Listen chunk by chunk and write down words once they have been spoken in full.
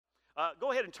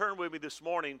Go ahead and turn with me this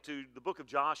morning to the book of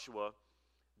Joshua.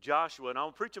 And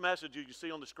I'll preach a message you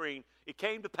see on the screen. It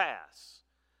came to pass.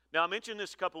 Now, I mentioned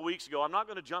this a couple of weeks ago. I'm not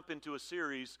going to jump into a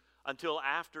series until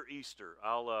after Easter.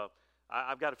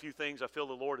 I've got a few things I feel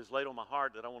the Lord has laid on my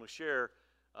heart that I want to share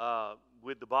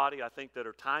with the body, I think, that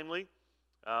are timely.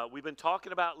 We've been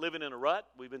talking about living in a rut.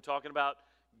 We've been talking about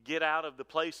get out of the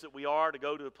place that we are to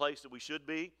go to the place that we should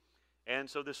be. And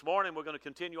so this morning we're going to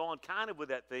continue on kind of with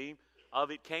that theme of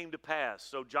it came to pass.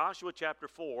 So Joshua chapter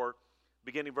 4,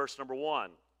 beginning verse number 1.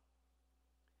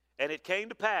 And it came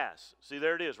to pass, see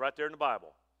there it is right there in the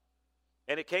Bible.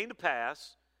 And it came to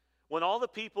pass, when all the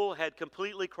people had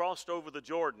completely crossed over the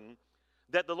Jordan,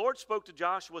 that the Lord spoke to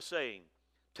Joshua, saying,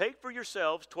 Take for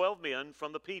yourselves 12 men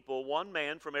from the people, one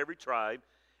man from every tribe,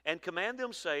 and command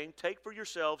them, saying, Take for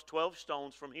yourselves 12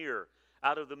 stones from here,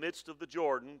 out of the midst of the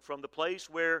Jordan, from the place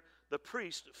where the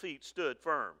priest's feet stood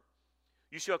firm.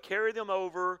 You shall carry them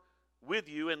over with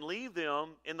you and leave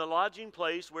them in the lodging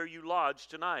place where you lodge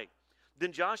tonight.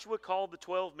 Then Joshua called the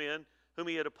 12 men whom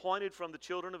he had appointed from the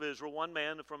children of Israel, one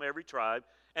man from every tribe.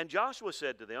 And Joshua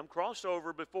said to them, Cross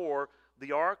over before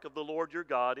the ark of the Lord your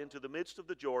God into the midst of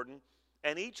the Jordan,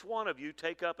 and each one of you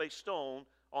take up a stone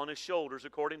on his shoulders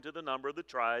according to the number of the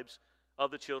tribes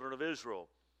of the children of Israel.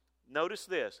 Notice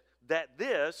this,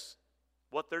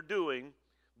 what they're doing,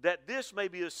 that this may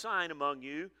be a sign among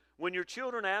you when your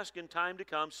children ask in time to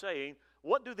come, saying,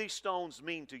 What do these stones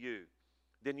mean to you?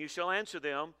 Then you shall answer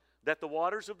them, that the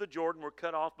waters of the Jordan were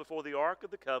cut off before the ark of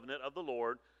the covenant of the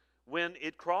Lord when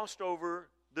it crossed over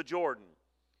the Jordan.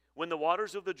 When the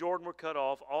waters of the Jordan were cut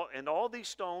off, all these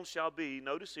stones shall be,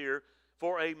 notice here,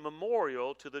 for a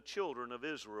memorial to the children of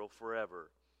Israel forever.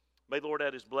 May the Lord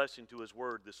add His blessing to His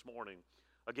word this morning.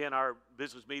 Again, our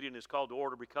business meeting is called to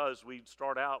order because we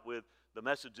start out with the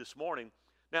message this morning.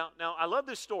 Now, I love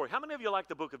this story. How many of you like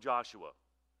the book of Joshua?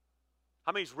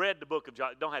 How many's read the book of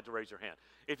Joshua? Don't have to raise your hand.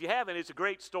 If you haven't, it's a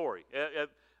great story.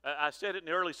 I said it in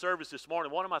the early service this morning.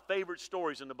 One of my favorite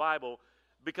stories in the Bible,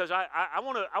 because I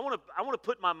want to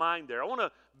put my mind there. I want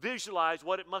to visualize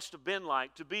what it must have been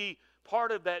like to be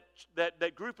part of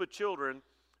that group of children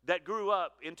that grew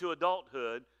up into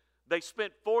adulthood. They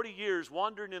spent 40 years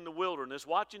wandering in the wilderness,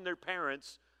 watching their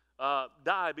parents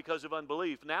die because of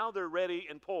unbelief. Now they're ready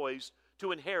and poised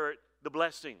to inherit the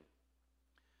blessing.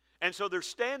 And so they're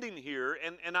standing here,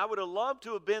 and I would have loved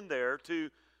to have been there to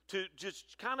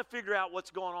just kind of figure out what's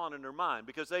going on in their mind,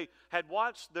 because they had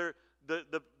watched the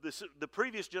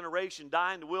previous generation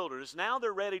die in the wilderness. Now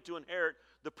they're ready to inherit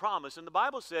the promise. And the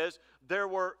Bible says there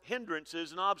were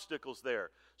hindrances and obstacles there.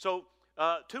 So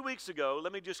 2 weeks ago,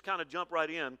 let me just kind of jump right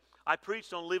in. I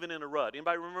preached on living in a rut.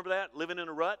 Anybody remember that? Living in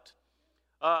a rut?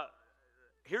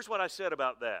 Here's what I said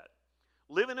about that.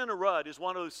 Living in a rut is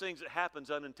one of those things that happens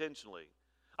unintentionally.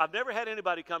 I've never had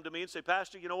anybody come to me and say,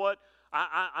 Pastor, you know what?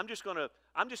 I'm just going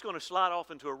to slide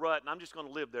off into a rut, and I'm just going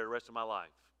to live there the rest of my life.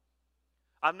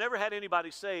 I've never had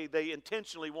anybody say they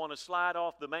intentionally want to slide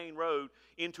off the main road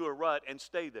into a rut and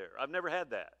stay there. I've never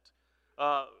had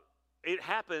that. It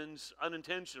happens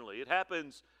unintentionally. It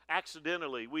happens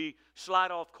accidentally. We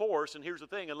slide off course, and here's the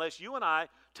thing. Unless you and I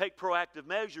take proactive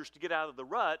measures to get out of the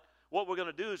rut, what we're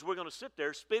going to do is we're going to sit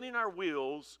there spinning our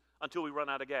wheels until we run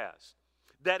out of gas.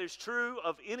 That is true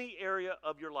of any area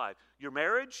of your life. Your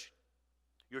marriage,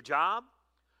 your job,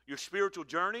 your spiritual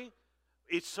journey.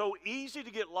 It's so easy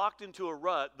to get locked into a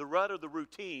rut, the rut of the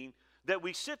routine, that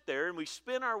we sit there and we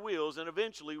spin our wheels and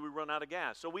eventually we run out of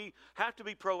gas. So we have to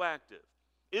be proactive.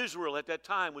 Israel at that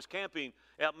time was camping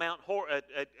at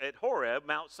at Horeb,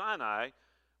 Mount Sinai,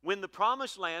 when the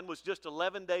promised land was just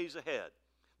 11 days ahead.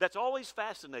 That's always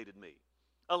fascinated me.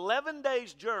 11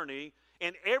 days journey,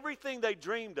 and everything they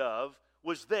dreamed of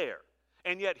was there.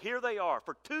 And yet here they are.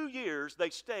 For 2 years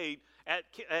they stayed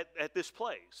at this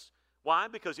place. Why?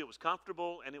 Because it was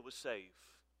comfortable and it was safe.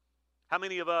 How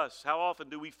many of us, how often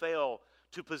do we fail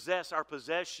to possess our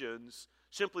possessions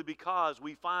simply because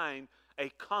we find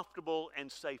a comfortable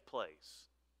and safe place?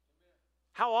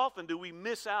 How often do we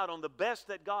miss out on the best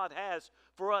that God has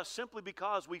for us simply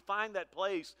because we find that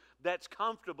place that's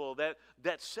comfortable,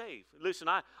 that's safe? Listen,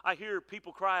 I hear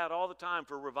people cry out all the time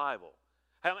for revival.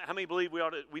 How many believe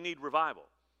we need revival?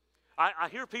 I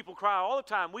hear people cry all the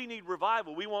time, we need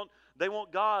revival. They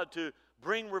want God to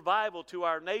bring revival to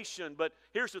our nation. But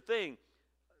here's the thing.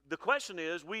 The question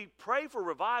is, we pray for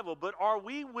revival, but are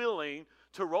we willing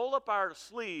to roll up our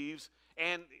sleeves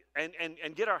and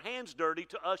get our hands dirty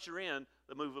to usher in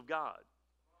the move of God?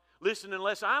 Listen,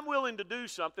 unless I'm willing to do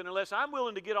something, unless I'm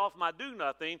willing to get off my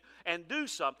do-nothing and do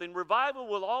something, revival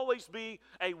will always be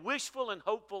a wishful and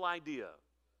hopeful idea,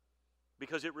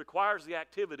 because it requires the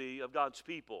activity of God's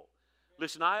people.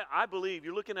 Listen, I believe,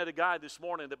 you're looking at a guy this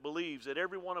morning that believes that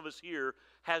every one of us here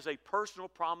has a personal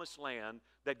promised land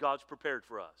that God's prepared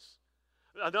for us.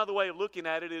 Another way of looking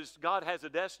at it is God has a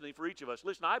destiny for each of us.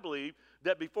 Listen, I believe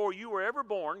that before you were ever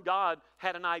born, God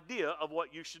had an idea of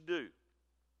what you should do.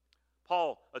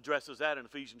 Paul addresses that in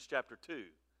Ephesians chapter 2.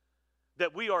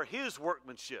 That we are His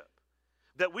workmanship.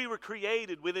 That we were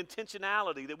created with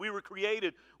intentionality. That we were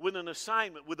created with an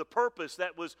assignment, with a purpose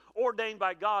that was ordained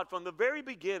by God from the very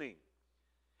beginning.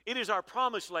 It is our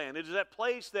promised land. It is that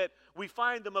place that we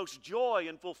find the most joy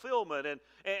and fulfillment.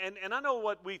 And I know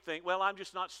what we think. Well, I'm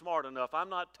just not smart enough. I'm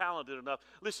not talented enough.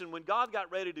 Listen, when God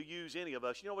got ready to use any of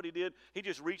us, you know what He did? He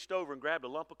just reached over and grabbed a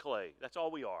lump of clay. That's all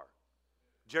we are.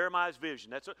 Jeremiah's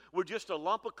vision. We're just a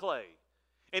lump of clay.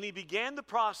 And He began the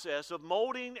process of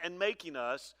molding and making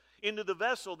us into the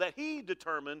vessel that He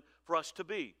determined for us to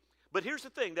be. But here's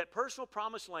the thing. That personal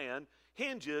promised land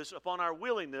hinges upon our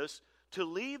willingness to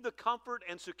leave the comfort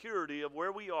and security of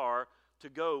where we are to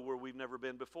go where we've never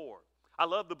been before. I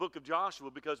love the book of Joshua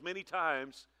because many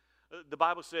times the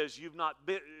Bible says you've not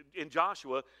been, in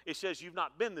Joshua, it says you've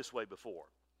not been this way before.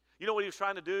 You know what He was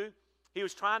trying to do? He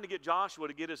was trying to get Joshua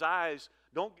to get his eyes,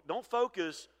 don't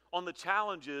focus on the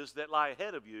challenges that lie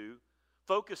ahead of you,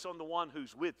 focus on the one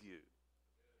who's with you.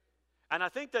 And I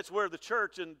think that's where the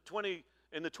church in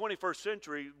the 21st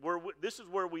century, this is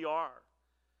where we are.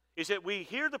 Is that we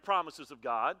hear the promises of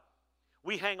God,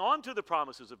 we hang on to the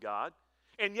promises of God,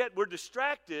 and yet we're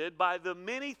distracted by the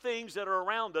many things that are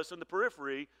around us in the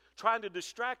periphery, trying to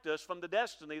distract us from the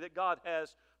destiny that God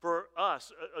has for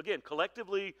us, again,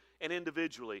 collectively and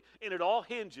individually. And it all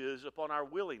hinges upon our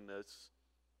willingness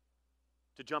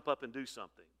to jump up and do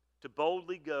something, to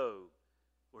boldly go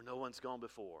where no one's gone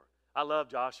before. I love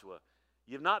Joshua.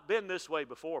 You've not been this way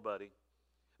before, buddy.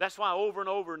 That's why over and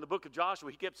over in the book of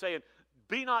Joshua, he kept saying,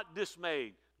 be not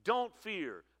dismayed. Don't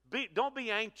fear. Don't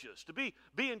be anxious.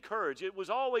 Be encouraged. It was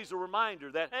always a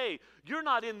reminder that, hey, you're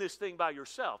not in this thing by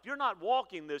yourself. You're not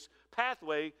walking this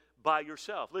pathway by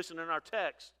yourself. Listen, in our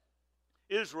text,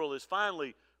 Israel is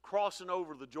finally crossing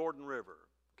over the Jordan River,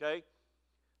 okay?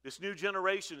 This new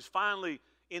generation is finally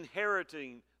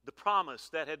inheriting the promise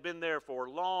that had been there for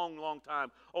a long, long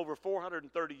time. Over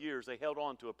 430 years, they held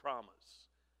on to a promise.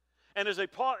 And as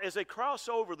they cross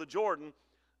over the Jordan,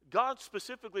 God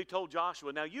specifically told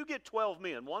Joshua, now you get 12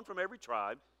 men, one from every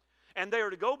tribe, and they are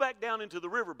to go back down into the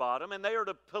river bottom, and they are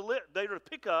to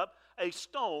pick up a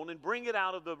stone and bring it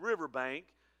out of the riverbank,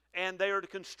 and they are to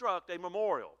construct a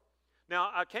memorial.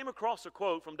 Now, I came across a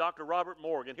quote from Dr. Robert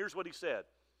Morgan. Here's what he said.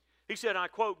 He said, I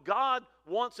quote, God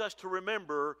wants us to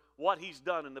remember what He's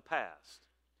done in the past.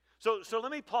 So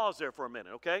let me pause there for a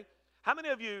minute, okay? How many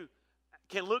of you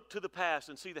can look to the past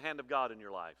and see the hand of God in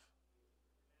your life?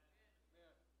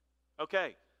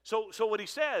 Okay, so what he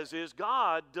says is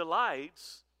God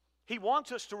delights, He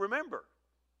wants us to remember.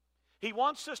 He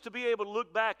wants us to be able to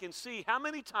look back and see how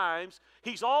many times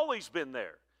He's always been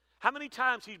there. How many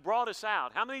times He brought us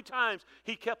out. How many times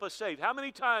He kept us safe. How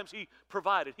many times He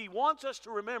provided. He wants us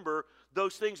to remember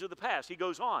those things of the past. He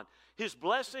goes on. His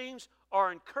blessings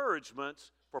are encouragements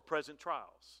for present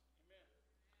trials.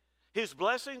 His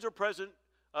blessings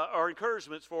are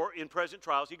encouragements in present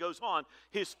trials. He goes on,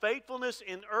 His faithfulness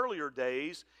in earlier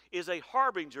days is a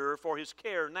harbinger for His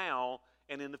care now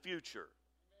and in the future.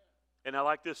 And I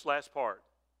like this last part.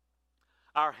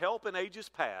 Our help in ages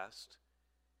past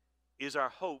is our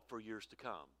hope for years to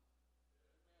come.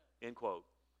 End quote.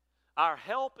 Our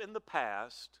help in the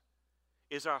past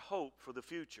is our hope for the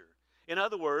future. In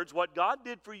other words, what God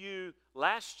did for you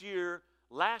last year,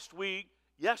 last week,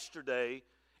 yesterday,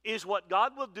 is what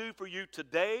God will do for you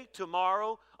today,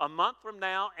 tomorrow, a month from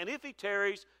now, and if He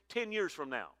tarries, 10 years from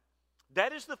now.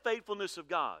 That is the faithfulness of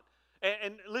God.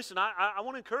 And listen, I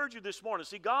want to encourage you this morning.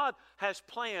 See, God has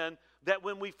planned that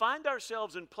when we find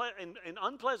ourselves in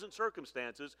unpleasant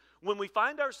circumstances, when we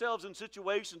find ourselves in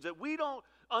situations that we don't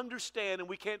understand and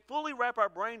we can't fully wrap our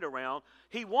brain around,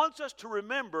 He wants us to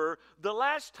remember the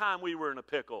last time we were in a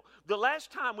pickle, the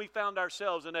last time we found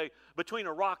ourselves between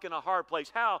a rock and a hard place,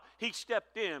 how He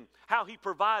stepped in, how He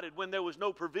provided when there was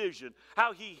no provision,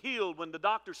 how He healed when the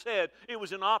doctor said it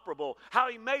was inoperable, how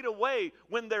He made a way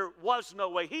when there was no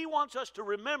way. He wants us to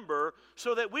remember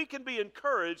so that we can be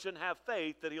encouraged and have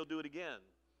faith that He'll do it again.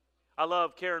 I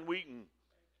love Karen Wheaton.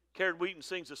 Karen Wheaton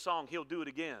sings a song, He'll Do It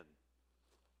Again.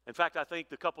 In fact, I think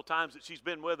the couple times that she's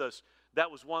been with us,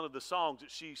 that was one of the songs that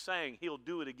she sang, He'll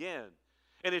Do It Again.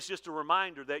 And it's just a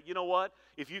reminder that, you know what,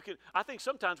 if you can, I think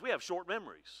sometimes we have short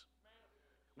memories.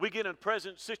 We get in a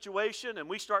present situation and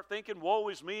we start thinking, woe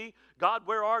is me. God,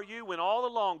 where are you? When all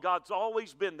along, God's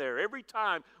always been there. Every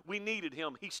time we needed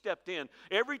Him, He stepped in.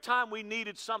 Every time we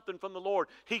needed something from the Lord,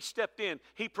 He stepped in.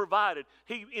 He provided.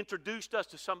 He introduced us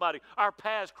to somebody. Our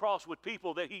paths crossed with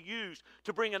people that He used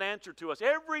to bring an answer to us.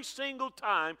 Every single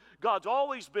time, God's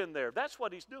always been there. That's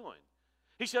what He's doing.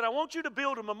 He said, I want you to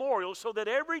build a memorial so that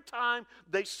every time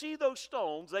they see those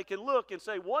stones, they can look and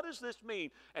say, what does this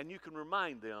mean? And you can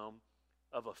remind them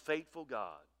of a faithful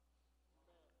God.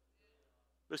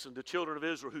 Listen, the children of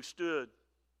Israel who stood,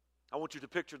 I want you to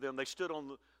picture them. They stood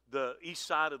on the east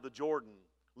side of the Jordan,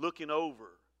 looking over.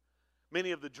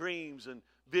 Many of the dreams and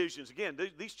visions. Again,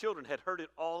 these children had heard it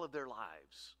all of their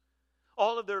lives.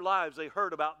 All of their lives they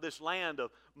heard about this land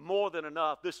of more than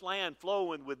enough, this land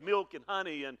flowing with milk and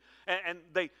honey, and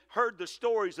they heard the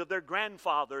stories of their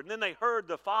grandfather, and then they heard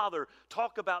the father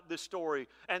talk about this story,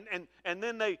 and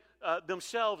then they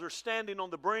themselves are standing on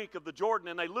the brink of the Jordan,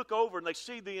 and they look over and they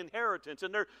see the inheritance,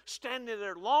 and they're standing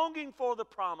there longing for the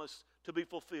promise to be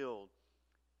fulfilled.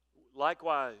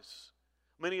 Likewise,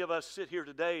 many of us sit here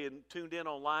today and tuned in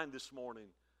online this morning.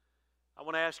 I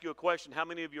want to ask you a question. How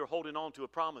many of you are holding on to a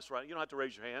promise right now? You don't have to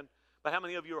raise your hand, but how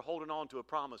many of you are holding on to a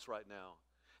promise right now?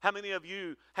 How many of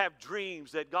you have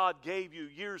dreams that God gave you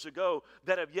years ago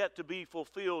that have yet to be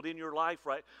fulfilled in your life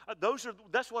right?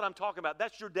 That's what I'm talking about.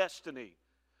 That's your destiny.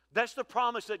 That's the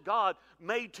promise that God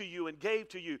made to you and gave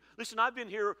to you. Listen, I've been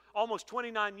here almost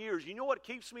 29 years. You know what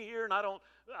keeps me here? And I don't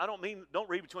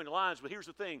read between the lines, but here's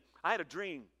the thing. I had a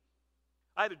dream.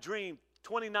 I had a dream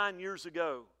 29 years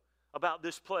ago about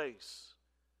this place.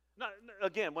 Now,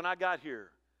 again, when I got here,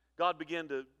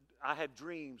 I had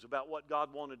dreams about what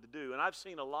God wanted to do. And I've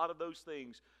seen a lot of those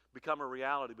things become a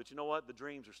reality. But you know what? The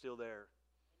dreams are still there.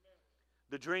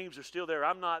 The dreams are still there.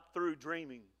 I'm not through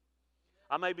dreaming.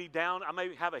 I may be down. I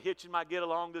may have a hitch in my get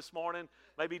along this morning.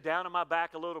 Maybe down in my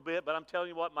back a little bit. But I'm telling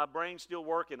you what, my brain's still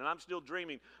working. And I'm still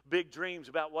dreaming big dreams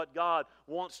about what God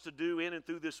wants to do in and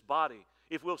through this body.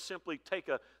 If we'll simply take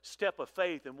a step of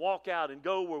faith and walk out and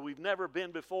go where we've never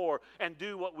been before and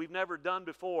do what we've never done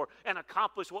before and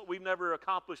accomplish what we've never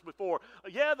accomplished before.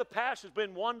 Yeah, the past has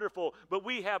been wonderful, but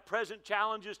we have present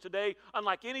challenges today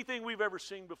unlike anything we've ever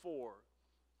seen before.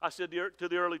 I said to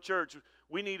the early church,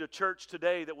 we need a church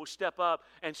today that will step up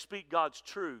and speak God's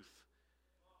truth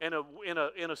in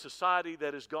a society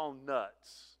that has gone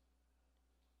nuts.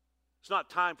 It's not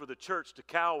time for the church to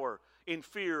cower in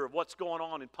fear of what's going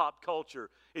on in pop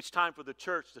culture. It's time for the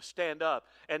church to stand up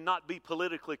and not be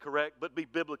politically correct, but be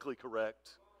biblically correct.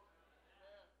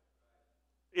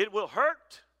 It will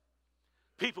hurt.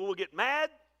 People will get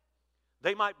mad.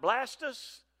 They might blast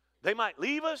us. They might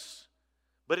leave us.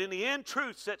 But in the end,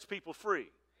 truth sets people free.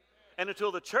 And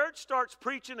until the church starts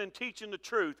preaching and teaching the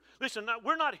truth, listen,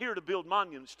 we're not here to build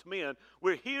monuments to men.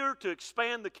 We're here to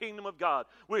expand the kingdom of God.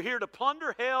 We're here to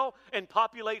plunder hell and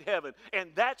populate heaven.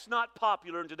 And that's not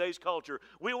popular in today's culture.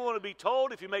 We want to be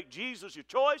told if you make Jesus your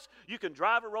choice, you can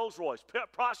drive a Rolls Royce.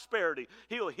 Prosperity.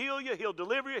 He'll heal you. He'll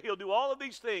deliver you. He'll do all of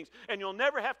these things. And you'll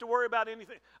never have to worry about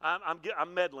anything.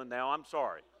 I'm meddling now. I'm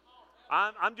sorry.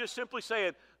 I'm just simply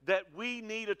saying that we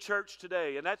need a church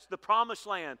today, and that's the promised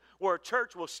land where a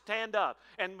church will stand up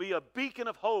and be a beacon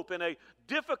of hope in a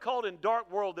difficult and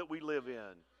dark world that we live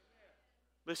in.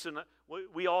 Listen,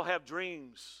 we all have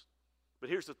dreams, but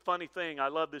here's the funny thing. I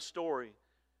love this story.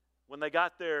 When they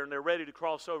got there and they're ready to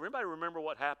cross over, anybody remember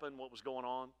what happened, what was going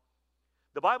on?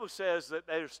 The Bible says that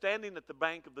they're standing at the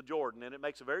bank of the Jordan, and it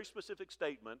makes a very specific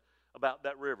statement about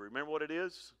that river. Remember what it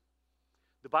is?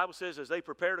 The Bible says as they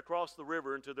prepared to cross the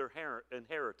river into their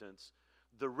inheritance,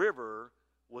 the river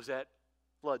was at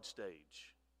flood stage.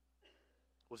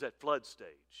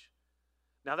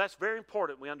 Now that's very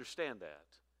important we understand that.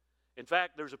 In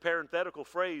fact, there's a parenthetical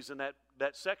phrase in that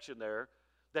section there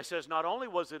that says not only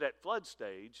was it at flood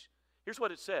stage, here's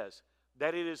what it says,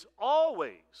 that it is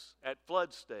always at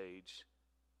flood stage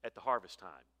at the harvest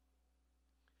time.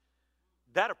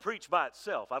 That'll preach by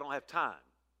itself. I don't have time.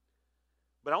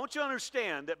 But I want you to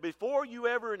understand that before you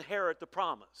ever inherit the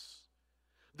promise,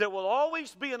 there will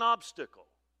always be an obstacle.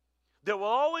 There will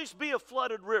always be a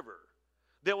flooded river.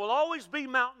 There will always be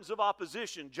mountains of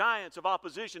opposition, giants of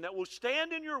opposition that will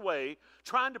stand in your way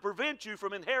trying to prevent you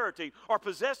from inheriting or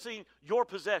possessing your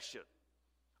possession.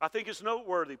 I think it's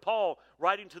noteworthy. Paul,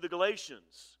 writing to the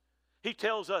Galatians, he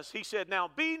tells us, he said, now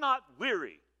be not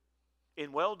weary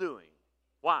in well-doing.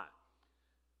 Why?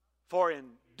 For in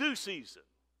due season,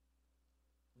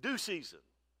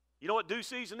 you know what due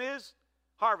season is?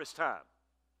 Harvest time.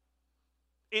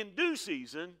 In due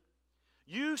season,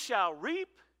 you shall reap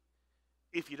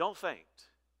if you don't faint.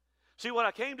 See, what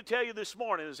I came to tell you this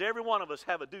morning is every one of us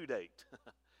have a due date.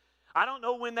 I don't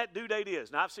know when that due date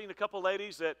is. Now, I've seen a couple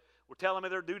ladies that were telling me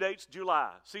their due date's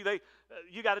July. See,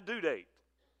 you got a due date.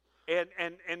 And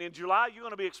in July, you're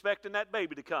going to be expecting that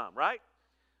baby to come, right?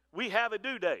 We have a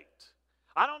due date.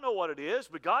 I don't know what it is,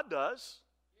 but God does.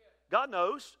 God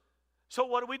knows. So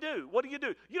what do? What do?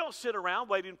 You don't sit around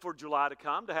waiting for July to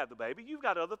come to have the baby. You've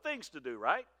got other things to do,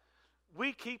 right?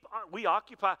 We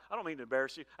occupy. I don't mean to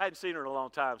embarrass you. I hadn't seen her in a long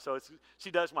time, so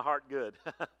she does my heart good.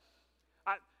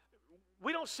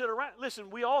 We don't sit around.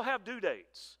 Listen, we all have due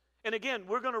dates. And again,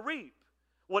 we're going to reap.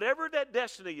 Whatever that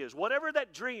destiny is, whatever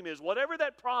that dream is, whatever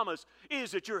that promise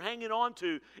is that you're hanging on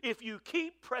to, if you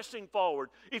keep pressing forward,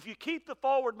 if you keep the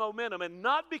forward momentum and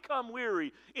not become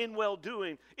weary in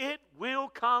well-doing, it will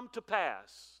come to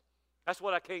pass. That's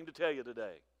what I came to tell you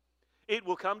today. It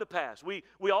will come to pass. We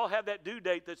all have that due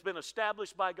date that's been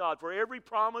established by God for every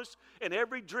promise and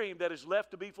every dream that is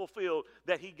left to be fulfilled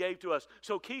that He gave to us.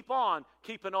 So keep on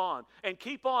keeping on and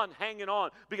keep on hanging on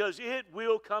because it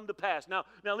will come to pass. Now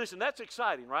listen, that's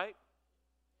exciting, right?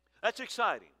 That's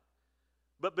exciting.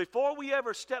 But before we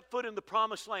ever step foot in the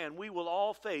promised land, we will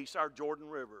all face our Jordan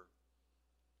River.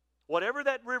 Whatever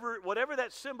that river, whatever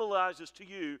that symbolizes to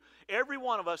you, every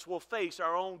one of us will face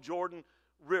our own Jordan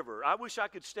River. I wish I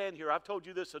could stand here. I've told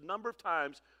you this a number of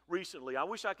times recently. I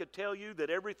wish I could tell you that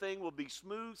everything will be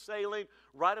smooth sailing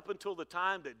right up until the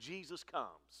time that Jesus comes.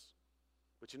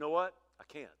 But you know what? I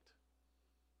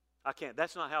can't.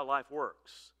 That's not how life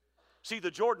works. See, the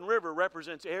Jordan River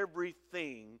represents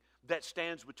everything that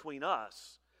stands between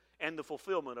us and the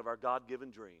fulfillment of our God-given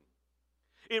dream.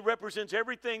 It represents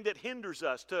everything that hinders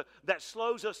us, that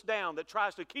slows us down, that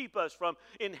tries to keep us from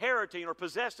inheriting or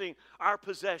possessing our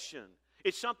possession.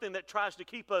 It's something that tries to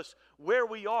keep us where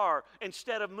we are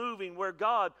instead of moving where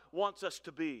God wants us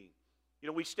to be. You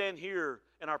know, we stand here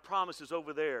and our promise is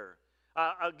over there.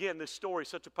 Again, this story,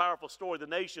 such a powerful story. The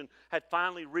nation had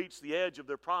finally reached the edge of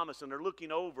their promise and they're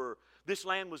looking over. This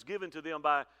land was given to them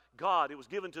by God. It was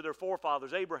given to their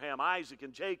forefathers, Abraham, Isaac,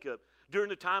 and Jacob. During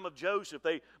the time of Joseph,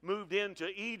 they moved into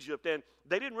Egypt and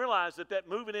they didn't realize that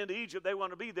moving into Egypt, they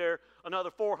wanted to be there another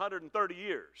 430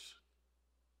 years.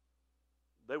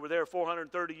 They were there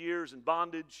 430 years in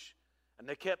bondage, and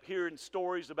they kept hearing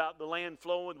stories about the land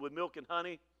flowing with milk and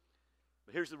honey.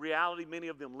 But here's the reality. Many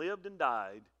of them lived and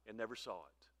died and never saw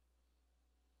it.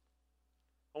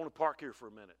 I want to park here for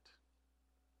a minute.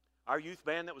 Our youth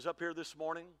band that was up here this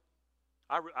morning,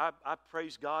 I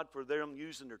praise God for them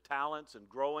using their talents and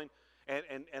growing,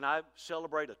 and I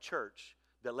celebrate a church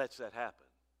that lets that happen.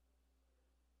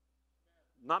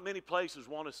 Not many places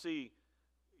want to see.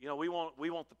 You know, we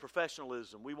want the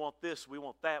professionalism. We want this. We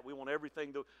want that. We want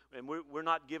everything. And we're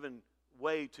not giving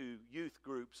way to youth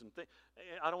groups and things.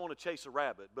 I don't want to chase a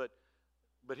rabbit, but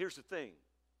here's the thing.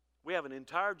 We have an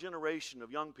entire generation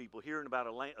of young people hearing about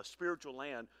a spiritual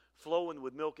land flowing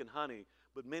with milk and honey,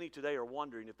 but many today are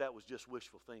wondering if that was just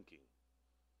wishful thinking.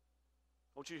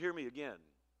 I want you to hear me again.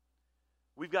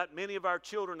 We've got many of our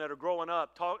children that are growing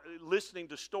up listening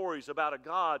to stories about a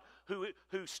God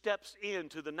who steps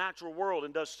into the natural world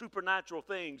and does supernatural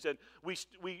things. And we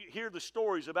hear the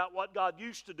stories about what God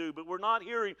used to do, but we're not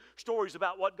hearing stories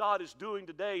about what God is doing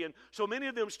today. And so many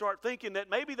of them start thinking that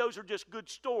maybe those are just good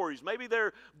stories. Maybe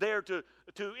they're there to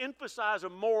emphasize a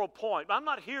moral point. I'm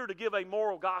not here to give a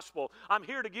moral gospel. I'm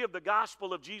here to give the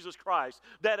gospel of Jesus Christ.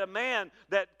 That a man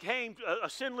that came, a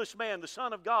sinless man, the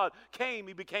Son of God, came.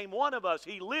 He became one of us.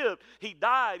 He lived. He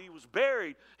died. He was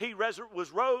buried. He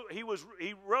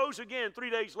rose again 3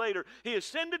 days later. He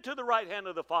ascended to the right hand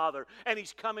of the Father, and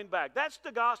He's coming back. That's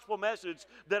the gospel message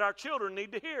that our children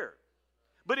need to hear.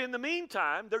 But in the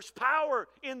meantime, there's power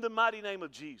in the mighty name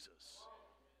of Jesus.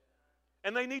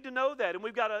 And they need to know that. And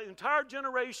we've got an entire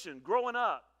generation growing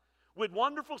up with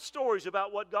wonderful stories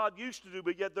about what God used to do,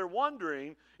 but yet they're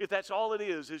wondering if that's all it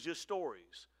is just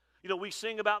stories. You know, we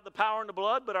sing about the power and the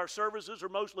blood, but our services are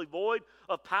mostly void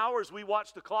of power as we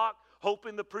watch the clock,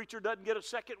 hoping the preacher doesn't get a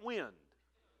second wind.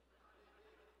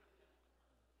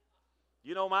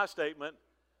 You know my statement.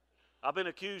 I've been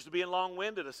accused of being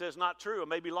long-winded. It says not true. I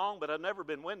may be long, but I've never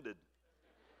been winded.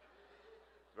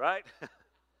 Right?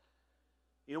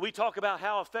 You know, we talk about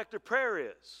how effective prayer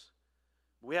is.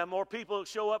 We have more people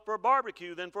show up for a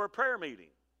barbecue than for a prayer meeting.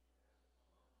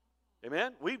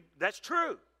 Amen? That's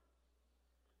true.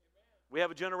 We have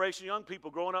a generation of young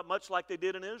people growing up much like they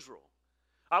did in Israel.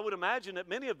 I would imagine that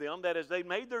many of them, that as they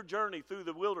made their journey through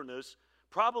the wilderness,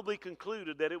 probably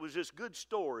concluded that it was just good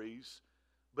stories,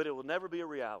 but it will never be a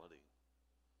reality.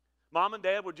 Mom and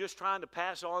Dad were just trying to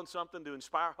pass on something to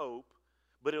inspire hope,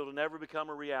 but it will never become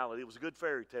a reality. It was a good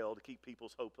fairy tale to keep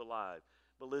people's hope alive.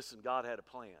 But listen, God had a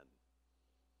plan.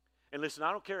 And listen,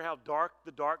 I don't care how dark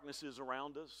the darkness is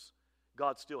around us.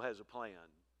 God still has a plan.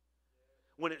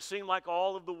 When it seemed like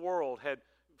all of the world had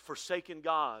forsaken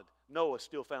God, Noah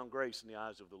still found grace in the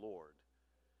eyes of the Lord.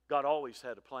 God always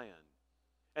had a plan,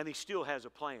 and He still has a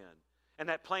plan. And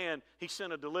that plan, He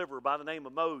sent a deliverer by the name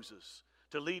of Moses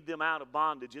to lead them out of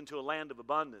bondage into a land of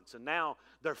abundance. And now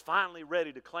they're finally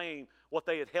ready to claim what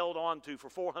they had held on to for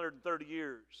 430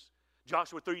 years.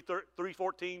 Joshua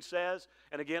 3:14 says,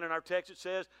 and again in our text it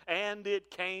says, and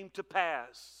it came to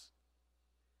pass.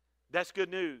 That's good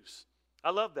news.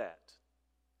 I love that.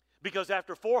 Because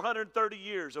after 430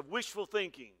 years of wishful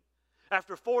thinking,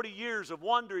 after 40 years of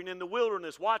wandering in the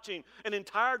wilderness, watching an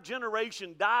entire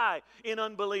generation die in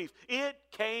unbelief, it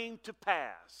came to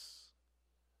pass.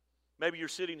 Maybe you're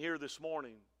sitting here this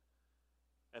morning,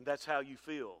 and that's how you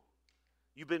feel.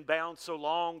 You've been bound so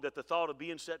long that the thought of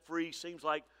being set free seems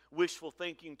like wishful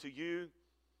thinking to you.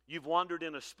 You've wandered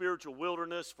in a spiritual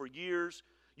wilderness for years.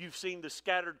 You've seen the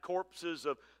scattered corpses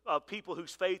of people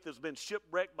whose faith has been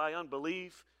shipwrecked by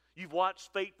unbelief. You've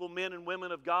watched faithful men and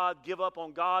women of God give up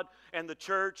on God and the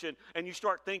church, and you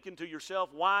start thinking to yourself,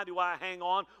 why do I hang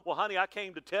on? Well, honey, I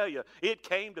came to tell you, it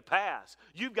came to pass.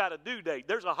 You've got a due date.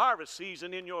 There's a harvest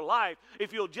season in your life.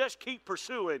 If you'll just keep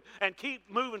pursuing and keep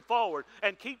moving forward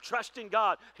and keep trusting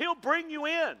God, He'll bring you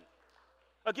in.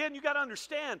 Again, you got to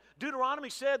understand, Deuteronomy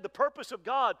said the purpose of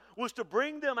God was to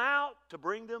bring them out, to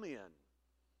bring them in.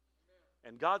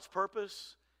 And God's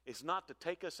purpose is not to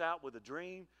take us out with a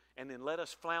dream and then let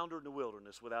us flounder in the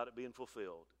wilderness without it being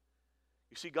fulfilled.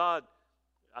 You see, God,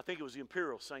 I think it was the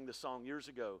Imperials sang this song years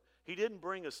ago. He didn't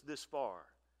bring us this far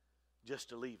just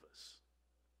to leave us.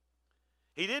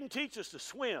 He didn't teach us to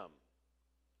swim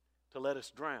to let us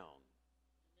drown.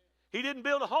 He didn't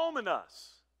build a home in us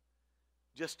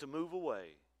just to move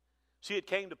away. See, it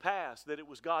came to pass that it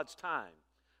was God's time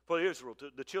for Israel,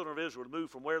 the children of Israel, to move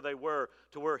from where they were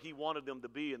to where He wanted them to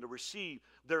be and to receive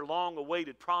their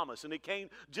long-awaited promise. And it came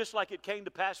just like it came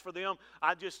to pass for them.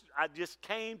 I just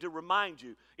came to remind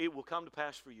you, it will come to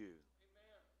pass for you.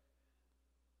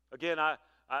 Amen. Again,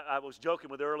 I was joking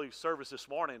with the early service this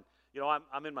morning. You know,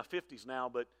 I'm in my 50s now,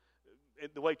 but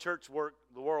the way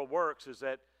the world works is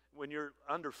that when you're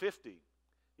under 50,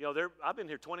 you know, I've been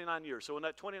here 29 years. So in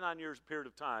that 29 years period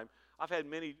of time, I've had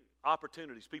many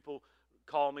opportunities. People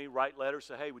call me, write letters,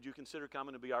 say, hey, would you consider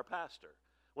coming to be our pastor?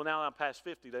 Well, now I'm past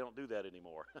 50, they don't do that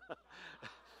anymore.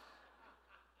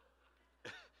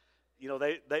 You know,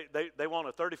 they want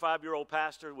a 35-year-old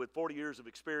pastor with 40 years of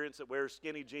experience that wears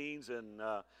skinny jeans and,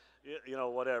 you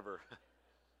know, whatever.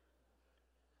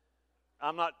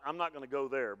 I'm not going to go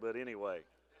there, but anyway.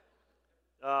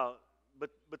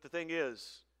 But the thing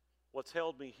is, what's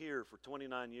held me here for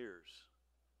 29 years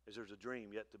is there's a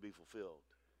dream yet to be fulfilled.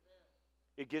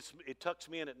 It tucks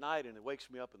me in at night and it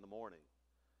wakes me up in the morning.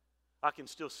 I can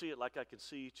still see it like I can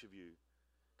see each of you.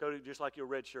 Cody, just like your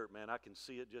red shirt, man, I can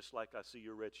see it just like I see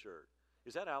your red shirt.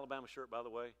 Is that Alabama shirt, by the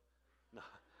way? No.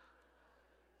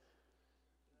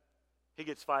 He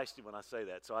gets feisty when I say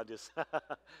that, so I just...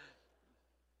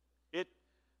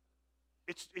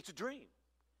 It's a dream.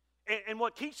 And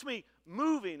what keeps me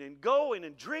moving and going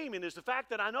and dreaming is the fact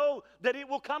that I know that it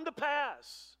will come to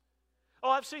pass. Oh,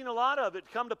 I've seen a lot of it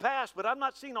come to pass, but I've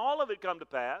not seen all of it come to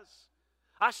pass.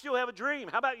 I still have a dream.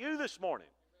 How about you this morning?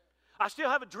 I still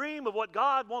have a dream of what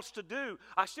God wants to do.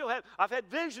 I've had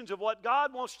visions of what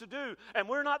God wants to do, and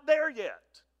we're not there yet.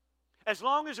 As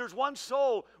long as there's one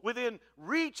soul within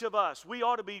reach of us, we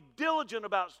ought to be diligent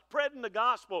about spreading the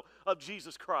gospel of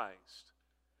Jesus Christ.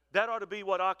 That ought to be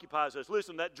what occupies us.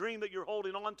 Listen, that dream that you're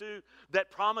holding on to,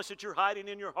 that promise that you're hiding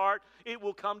in your heart, it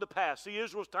will come to pass. See,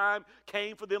 Israel's time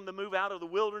came for them to move out of the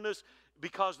wilderness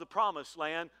because the promised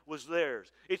land was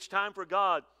theirs. It's time for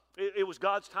God. It was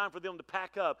God's time for them to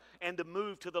pack up and to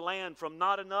move to the land from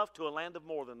not enough to a land of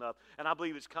more than enough. And I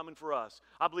believe it's coming for us.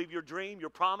 I believe your dream, your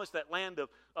promise, that land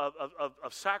of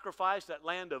sacrifice, that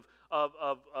land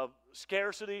of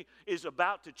scarcity is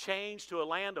about to change to a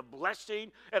land of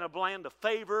blessing and a land of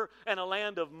favor and a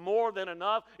land of more than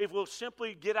enough. If we'll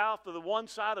simply get out to the one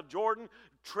side of Jordan,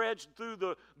 trudge through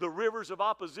the rivers of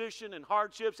opposition and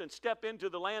hardships and step into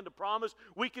the land of promise,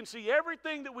 we can see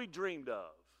everything that we dreamed of.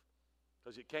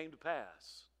 Because it came to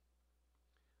pass.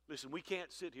 Listen, we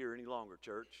can't sit here any longer,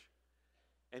 church,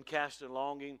 and cast a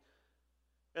longing.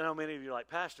 And how many of you are like,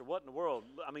 Pastor, what in the world?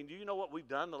 I mean, do you know what we've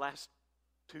done the last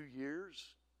 2 years?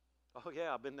 Oh,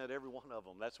 yeah, I've been at every one of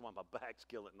them. That's why my back's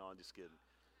killing. No, I'm just kidding.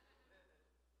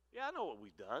 Yeah, I know what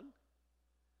we've done.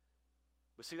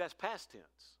 But see, that's past tense.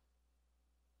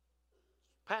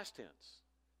 Past tense.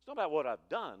 It's not about what I've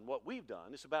done, what we've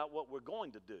done. It's about what we're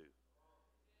going to do.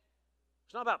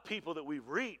 It's not about people that we've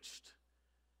reached.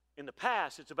 in the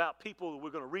past. It's about people that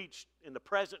we're going to reach in the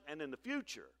present and in the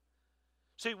future.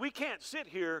 See, we can't sit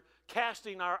here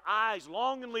casting our eyes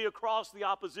longingly across the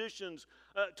oppositions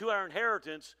to our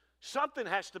inheritance. Something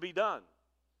has to be done.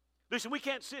 Listen, we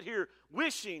can't sit here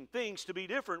wishing things to be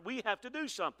different. We have to do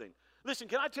something. Listen,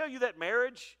 can I tell you that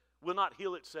marriage will not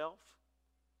heal itself?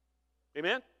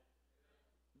 Amen?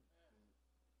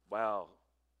 Wow,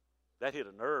 that hit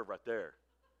a nerve right there.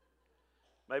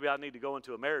 Maybe I need to go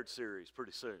into a marriage series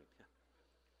pretty soon.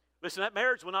 Listen, that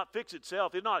marriage will not fix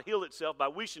itself. It will not heal itself by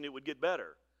wishing it would get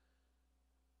better.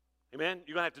 Amen?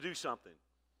 You're going to have to do something.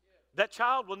 That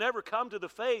child will never come to the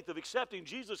faith of accepting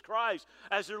Jesus Christ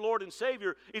as their Lord and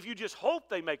Savior if you just hope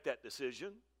they make that decision.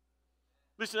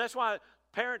 Listen, that's why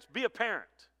parents, be a parent.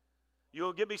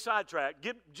 You'll get me sidetracked.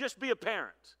 Just be a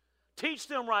parent. Teach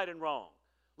them right and wrong.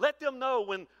 Let them know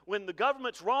when the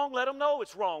government's wrong, let them know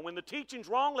it's wrong. When the teaching's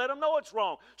wrong, let them know it's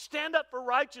wrong. Stand up for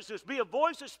righteousness. Be a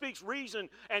voice that speaks reason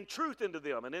and truth into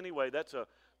them. And anyway, that's a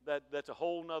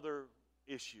whole nother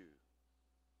issue.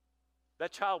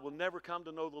 That child will never come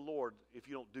to know the Lord if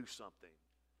you don't do something.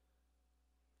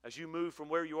 As you move from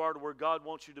where you are to where God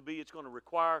wants you to be, it's going to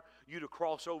require you to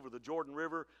cross over the Jordan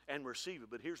River and receive it.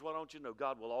 But here's what I want you to know.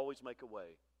 God will always make a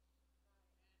way.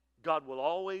 God will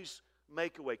always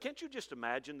make a way. Can't you just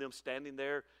imagine them standing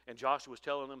there and Joshua's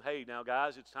telling them, hey, now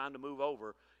guys, it's time to move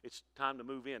over. It's time to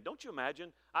move in. Don't you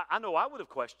imagine? I know I would have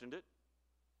questioned it.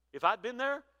 If I'd been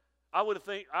there, I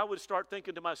would start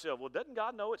thinking to myself, well, doesn't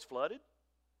God know it's flooded?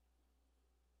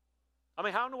 I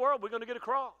mean, how in the world are we going to get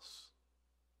across?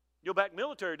 You know, back in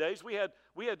military days, we had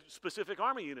specific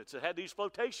Army units that had these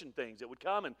flotation things that would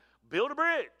come and build a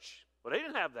bridge. Well, they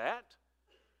didn't have that.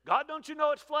 God, don't you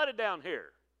know it's flooded down here?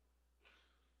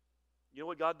 You know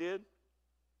what God did?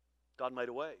 God made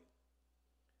a way.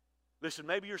 Listen,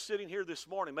 maybe you're sitting here this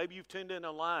morning. Maybe you've tuned in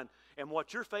online, and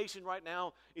what you're facing right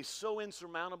now is so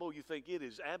insurmountable you think it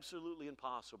is absolutely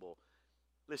impossible.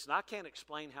 Listen, I can't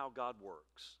explain how God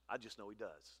works. I just know He does.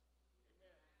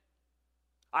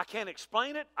 I can't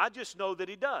explain it. I just know that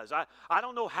He does. I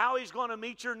don't know how He's going to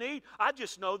meet your need. I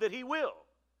just know that He will.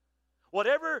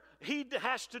 Whatever He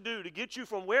has to do to get you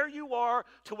from where you are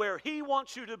to where He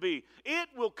wants you to be, it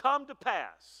will come to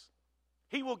pass.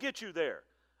 He will get you there.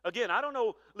 Again, I don't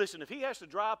know. Listen, if He has to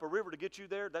dry up a river to get you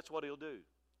there, that's what He'll do.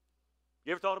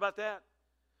 You ever thought about that?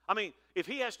 I mean, if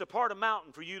He has to part a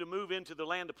mountain for you to move into the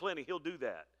land of plenty, He'll do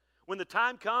that. When the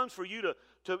time comes for you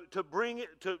to bring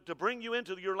you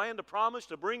into your land of promise,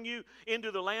 to bring you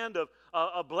into the land of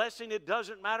a blessing, it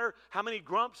doesn't matter how many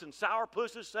grumps and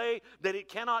sourpusses say that it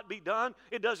cannot be done.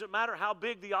 It doesn't matter how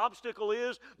big the obstacle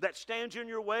is that stands in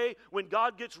your way. When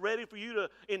God gets ready for you to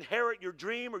inherit your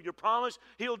dream or your promise,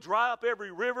 He'll dry up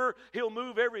every river. He'll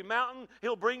move every mountain.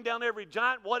 He'll bring down every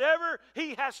giant. Whatever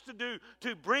He has to do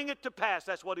to bring it to pass,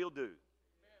 that's what He'll do.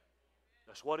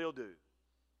 That's what He'll do.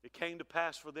 It came to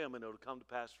pass for them, and it'll come to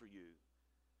pass for you.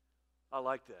 I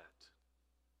like that.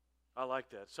 I like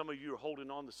that. Some of you are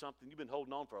holding on to something. You've been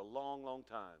holding on for a long, long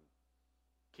time.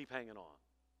 Keep hanging on.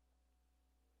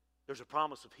 There's a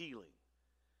promise of healing.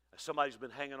 Somebody's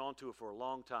been hanging on to it for a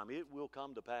long time. It will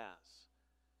come to pass.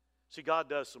 See, God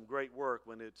does some great work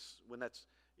when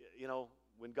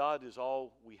God is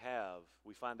all we have,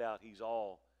 we find out He's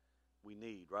all we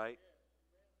need, right?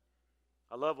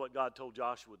 I love what God told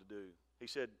Joshua to do. He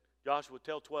said, Joshua,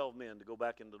 tell 12 men to go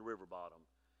back into the river bottom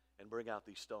and bring out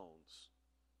these stones.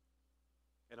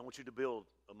 And I want you to build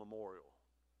a memorial.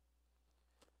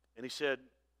 And he said,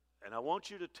 and I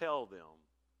want you to tell them,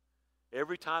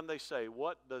 every time they say,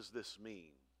 what does this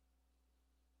mean?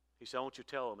 He said, I want you to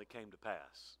tell them it came to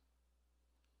pass.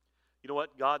 You know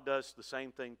what? God does the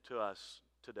same thing to us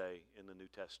today in the New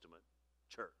Testament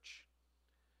church.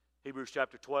 Hebrews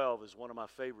chapter 12 is one of my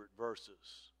favorite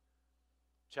verses.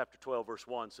 Chapter 12, verse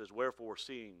 1 says, wherefore,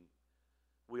 seeing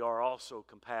we are also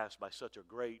compassed by such a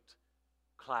great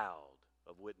cloud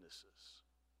of witnesses.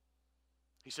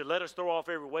 He said, let us throw off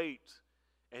every weight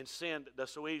and sin that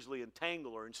does so easily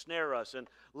entangle or ensnare us, and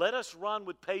let us run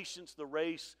with patience the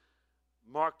race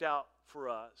marked out for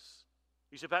us.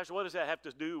 You said, Pastor, what does that have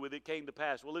to do with it came to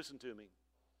pass? Well, listen to me.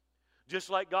 Just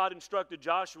like God instructed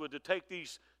Joshua to take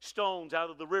these stones out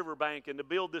of the riverbank and to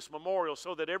build this memorial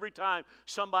so that every time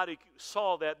somebody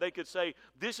saw that, they could say,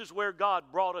 this is where God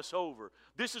brought us over.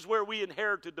 This is where we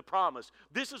inherited the promise.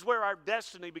 This is where our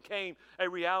destiny became a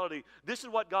reality. This is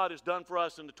what God has done for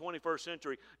us in the 21st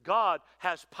century. God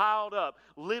has piled up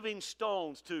living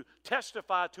stones to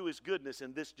testify to His goodness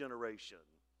in this generation.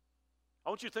 I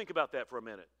want you to think about that for a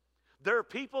minute. There are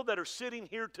people that are sitting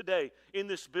here today in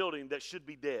this building that should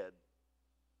be dead.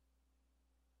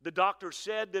 The doctor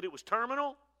said that it was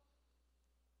terminal.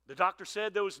 The doctor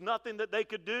said there was nothing that they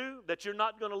could do, that you're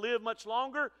not going to live much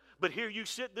longer. But here you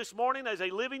sit this morning as a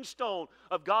living stone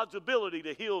of God's ability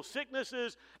to heal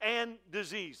sicknesses and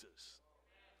diseases.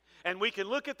 And we can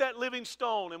look at that living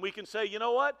stone and we can say, you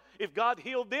know what? If God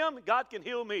healed them, God can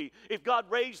heal me. If God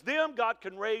raised them, God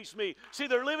can raise me. See,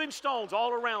 there are living stones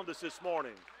all around us this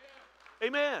morning.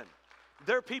 Amen.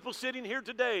 There are people sitting here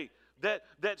today that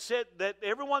said that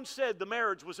everyone said the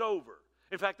marriage was over.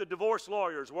 In fact, the divorce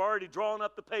lawyers were already drawing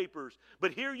up the papers.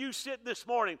 But here you sit this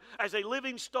morning as a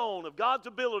living stone of God's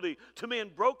ability to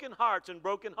mend broken hearts and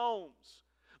broken homes.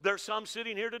 There's some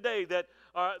sitting here today that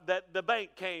the bank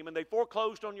came and they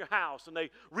foreclosed on your house and they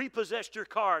repossessed your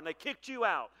car and they kicked you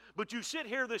out. But you sit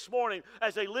here this morning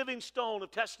as a living stone of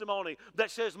testimony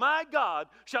that says, my God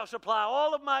shall supply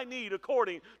all of my need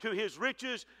according to his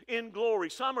riches in glory.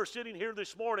 Some are sitting here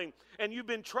this morning and you've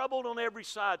been troubled on every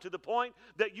side to the point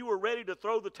that you were ready to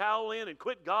throw the towel in and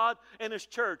quit God and his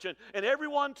church. And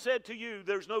everyone said to you,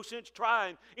 there's no sense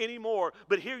trying anymore.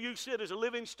 But here you sit as a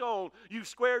living stone. You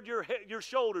squared your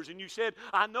shoulders and you said,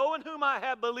 I know in whom I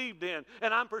have believed in,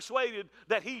 and I'm persuaded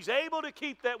that he's able to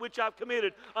keep that which I've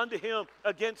committed unto him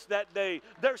against that day.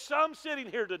 There's some sitting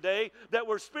here today that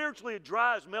were spiritually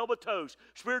dry as Melba toast.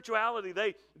 Spirituality,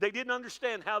 they didn't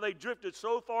understand how they drifted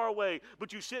so far away.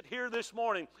 But you sit here this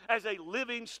morning as a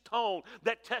living stone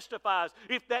that testifies,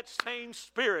 if that same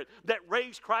spirit that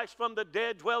raised Christ from the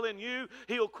dead dwell in you,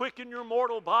 he'll quicken your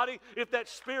mortal body. If that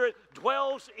spirit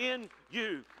dwells in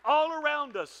you, all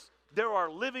around us there are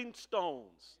living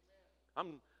stones.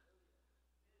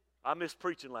 I missed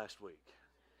preaching last week.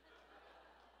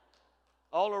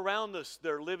 All around us,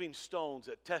 there are living stones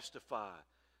that testify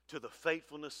to the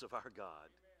faithfulness of our God.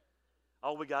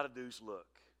 All we got to do is look.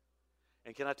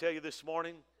 And can I tell you this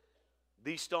morning,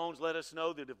 these stones let us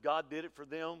know that if God did it for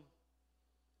them,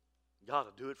 God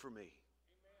will do it for me.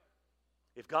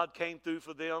 If God came through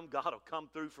for them, God will come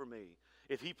through for me.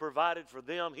 If he provided for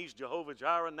them, he's Jehovah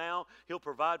Jireh now, he'll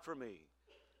provide for me.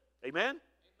 Amen?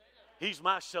 He's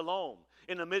my shalom.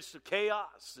 In the midst of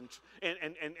chaos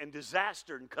and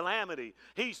disaster and calamity,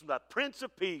 he's the Prince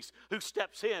of Peace who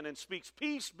steps in and speaks,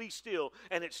 peace, be still,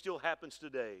 and it still happens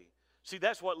today. See,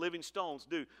 that's what living stones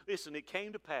do. Listen, it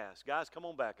came to pass. Guys, come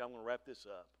on back. I'm going to wrap this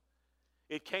up.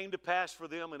 It came to pass for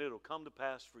them, and it'll come to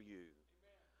pass for you.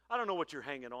 I don't know what you're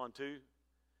hanging on to,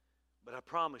 but I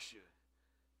promise you,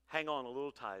 hang on a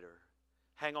little tighter.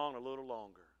 Hang on a little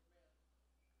longer.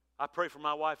 I pray for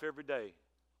my wife every day.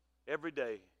 Every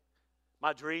day.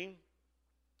 My dream,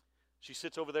 she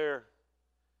sits over there.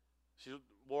 She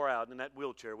wore out in that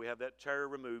wheelchair. We have that chair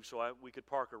removed so we could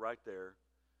park her right there.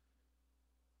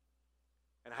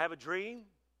 And I have a dream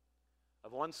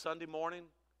of one Sunday morning.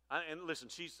 And listen,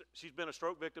 she's been a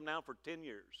stroke victim now for 10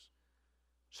 years.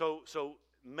 So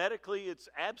medically, it's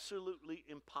absolutely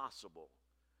impossible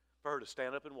for her to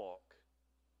stand up and walk.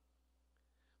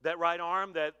 That right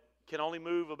arm that can only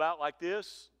move about like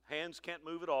this, hands can't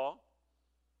move at all.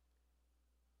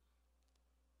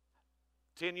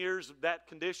 10 years of that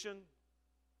condition,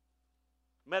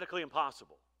 medically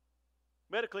impossible.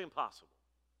 Medically impossible.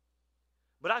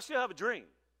 But I still have a dream.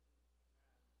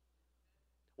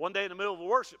 One day in the middle of a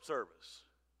worship service,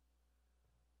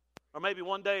 or maybe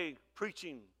one day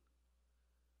preaching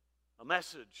a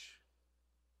message,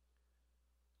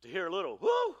 to hear a little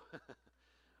whoo,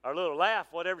 or a little laugh,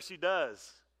 whatever she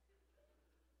does.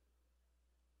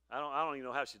 I don't even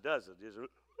know how she does it,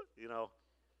 you know.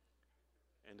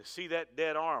 And to see that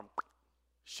dead arm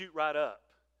shoot right up.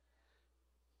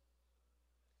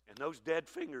 And those dead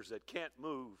fingers that can't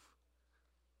move,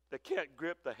 that can't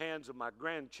grip the hands of my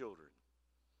grandchildren,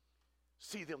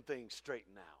 see them things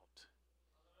straighten out.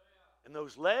 And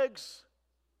those legs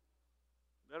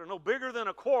that are no bigger than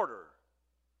a quarter,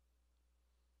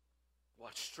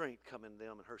 watch strength come in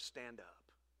them and her stand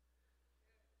up.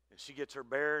 And she gets her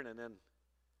bearing, and then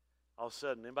all of a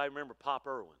sudden, anybody remember Pop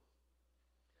Irwin?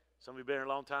 Some of you been here a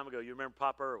long time ago. You remember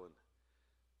Pop Irwin.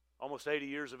 Almost 80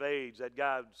 years of age. That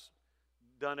guy's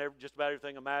done just about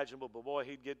everything imaginable. But boy,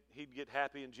 he'd get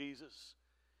happy in Jesus.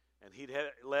 And he'd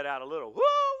let out a little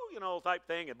whoo, type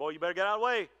thing. And boy, you better get out of the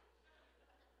way.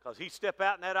 Because he'd step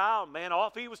out in that aisle, and man,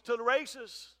 off he was to the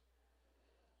races.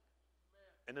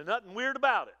 And there's nothing weird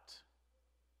about it.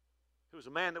 He was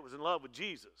a man that was in love with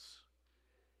Jesus.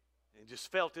 And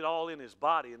just felt it all in his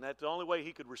body. And that's the only way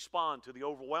he could respond to the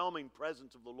overwhelming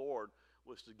presence of the Lord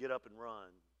was to get up and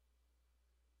run.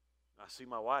 I see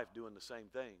my wife doing the same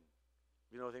thing.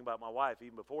 You know anything about my wife,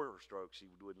 even before her stroke, she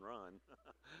wouldn't run.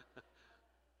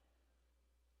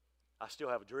 I still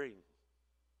have a dream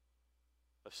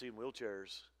of seeing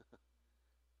wheelchairs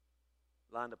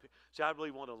lined up here. See, I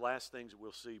believe one of the last things that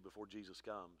we'll see before Jesus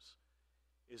comes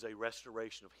is a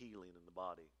restoration of healing in the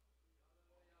body.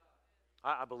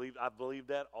 I believe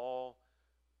that all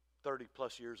 30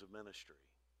 plus years of ministry.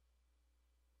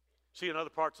 See, in other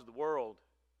parts of the world,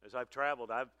 as I've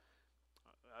traveled, I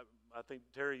think,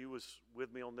 Terry, you was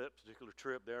with me on that particular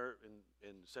trip there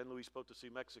in San Luis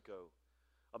Potosí, Mexico.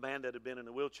 A man that had been in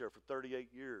a wheelchair for 38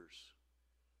 years.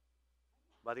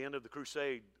 By the end of the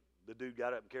crusade, the dude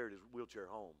got up and carried his wheelchair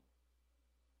home.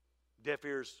 Deaf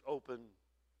ears open.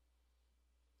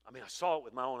 I mean, I saw it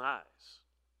with my own eyes.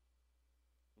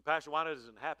 And Pastor, why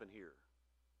doesn't it happen here?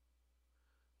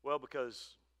 Well,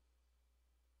 because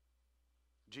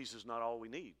Jesus is not all we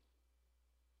need.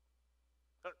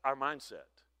 Our mindset.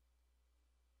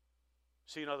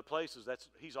 See, in other places,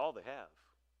 He's all they have.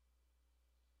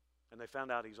 And they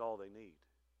found out He's all they need.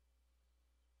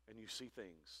 And you see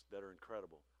things that are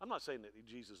incredible. I'm not saying that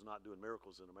Jesus is not doing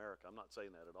miracles in America. I'm not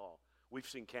saying that at all. We've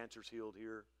seen cancers healed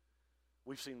here.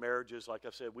 We've seen marriages, like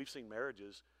I've said, we've seen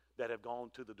marriages that have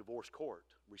gone to the divorce court,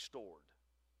 restored.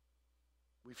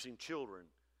 We've seen children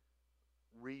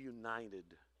reunited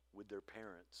with their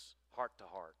parents, heart to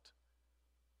heart.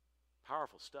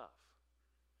 Powerful stuff.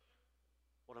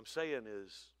 What I'm saying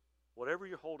is, whatever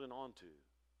you're holding on to,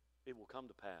 it will come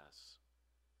to pass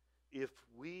if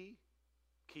we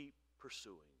keep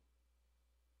pursuing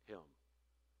Him.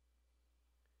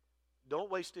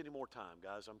 Don't waste any more time,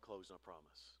 guys. I'm closing, I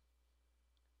promise.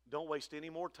 Don't waste any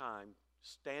more time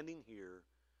standing here,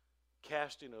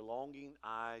 casting a longing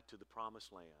eye to the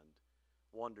promised land,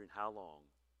 wondering how long.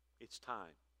 It's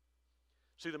time.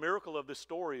 See, the miracle of this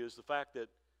story is the fact that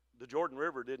the Jordan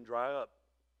River didn't dry up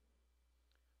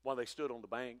while they stood on the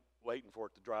bank waiting for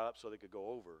it to dry up so they could go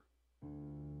over.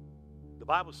 The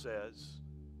Bible says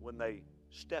when they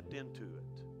stepped into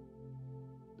it,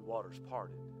 the waters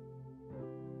parted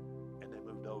and they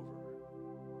moved over.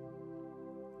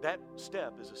 That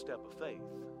step is a step of faith.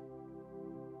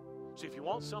 See, if you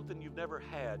want something you've never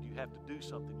had, you have to do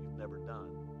something you've never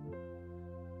done.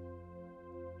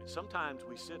 And sometimes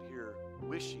we sit here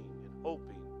wishing and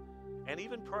hoping and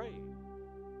even praying,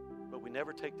 but we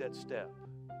never take that step.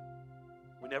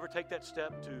 We never take that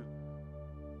step to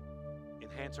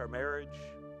enhance our marriage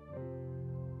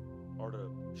or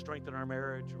to strengthen our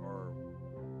marriage or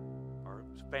our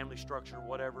family structure,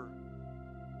 whatever.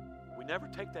 We never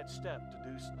take that step to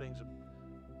do things in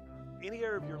any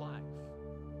area of your life.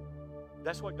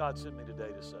 That's what God sent me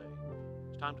today to say.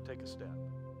 It's time to take a step.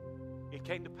 It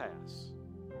came to pass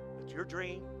that your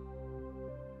dream,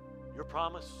 your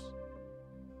promise,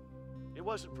 it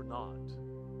wasn't for naught.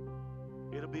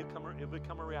 It'll become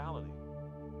a reality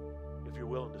if you're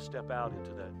willing to step out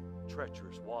into that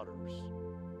treacherous waters.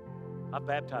 I've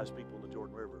baptized people in the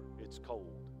Jordan River. It's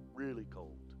cold, really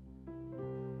cold.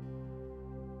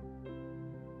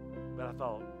 But I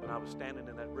thought, when I was standing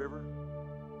in that river,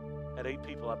 had 8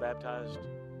 people I baptized.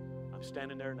 I'm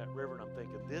standing there in that river and I'm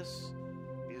thinking, this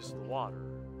is the water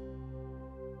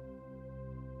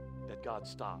that God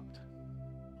stopped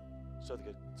so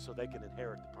they can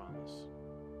inherit the promise.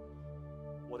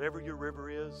 Whatever your river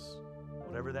is,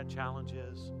 whatever that challenge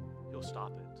is, He'll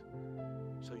stop it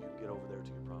so you can get over there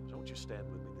to your promise. I want you to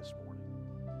stand with me this morning.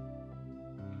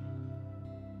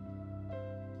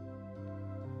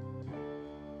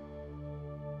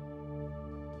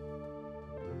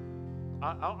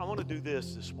 I want to do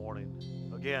this morning.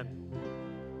 Again,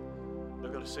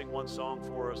 they're going to sing one song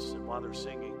for us, and while they're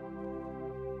singing,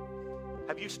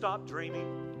 have you stopped dreaming?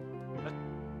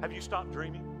 Have you stopped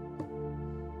dreaming?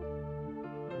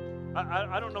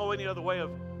 I don't know any other way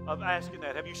of asking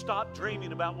that. Have you stopped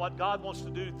dreaming about what God wants to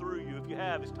do through you? If you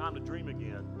have, it's time to dream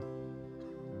again.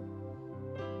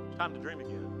 It's time to dream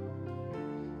again.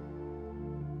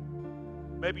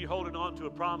 Maybe you're holding on to a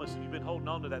promise and you've been holding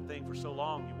on to that thing for so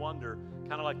long, you wonder,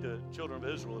 kind of like the children of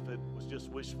Israel, if it was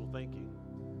just wishful thinking.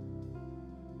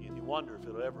 And you wonder if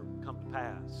it'll ever come to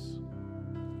pass.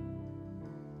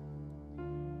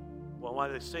 Well,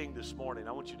 while they sing this morning,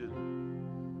 I want you to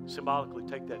symbolically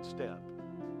take that step.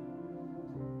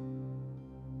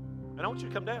 And I want you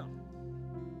to come down.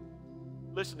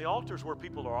 Listen, the altar is where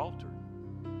people are altered.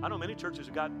 I know many churches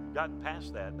have gotten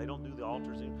past that and they don't do the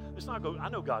altars anymore. I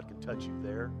know God can touch you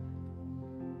there,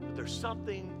 but there's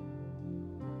something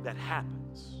that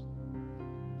happens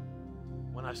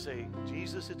when I say,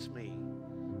 Jesus, it's me,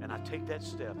 and I take that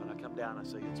step and I come down and I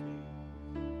say, it's me.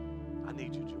 I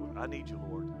need you,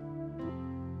 Lord.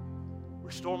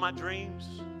 Restore my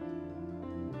dreams.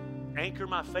 Anchor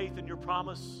my faith in your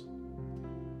promise.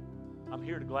 I'm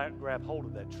here to grab hold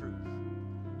of that truth.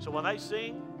 So when they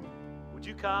sing, would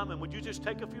you come and would you just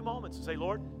take a few moments and say,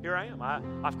 Lord, here I am.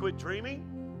 I've quit dreaming.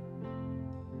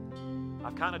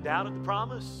 I've kind of doubted the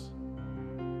promise.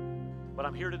 But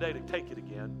I'm here today to take it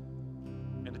again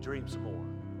and to dream some more.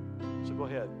 So go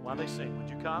ahead. While they sing, would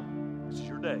you come? This is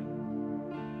your day.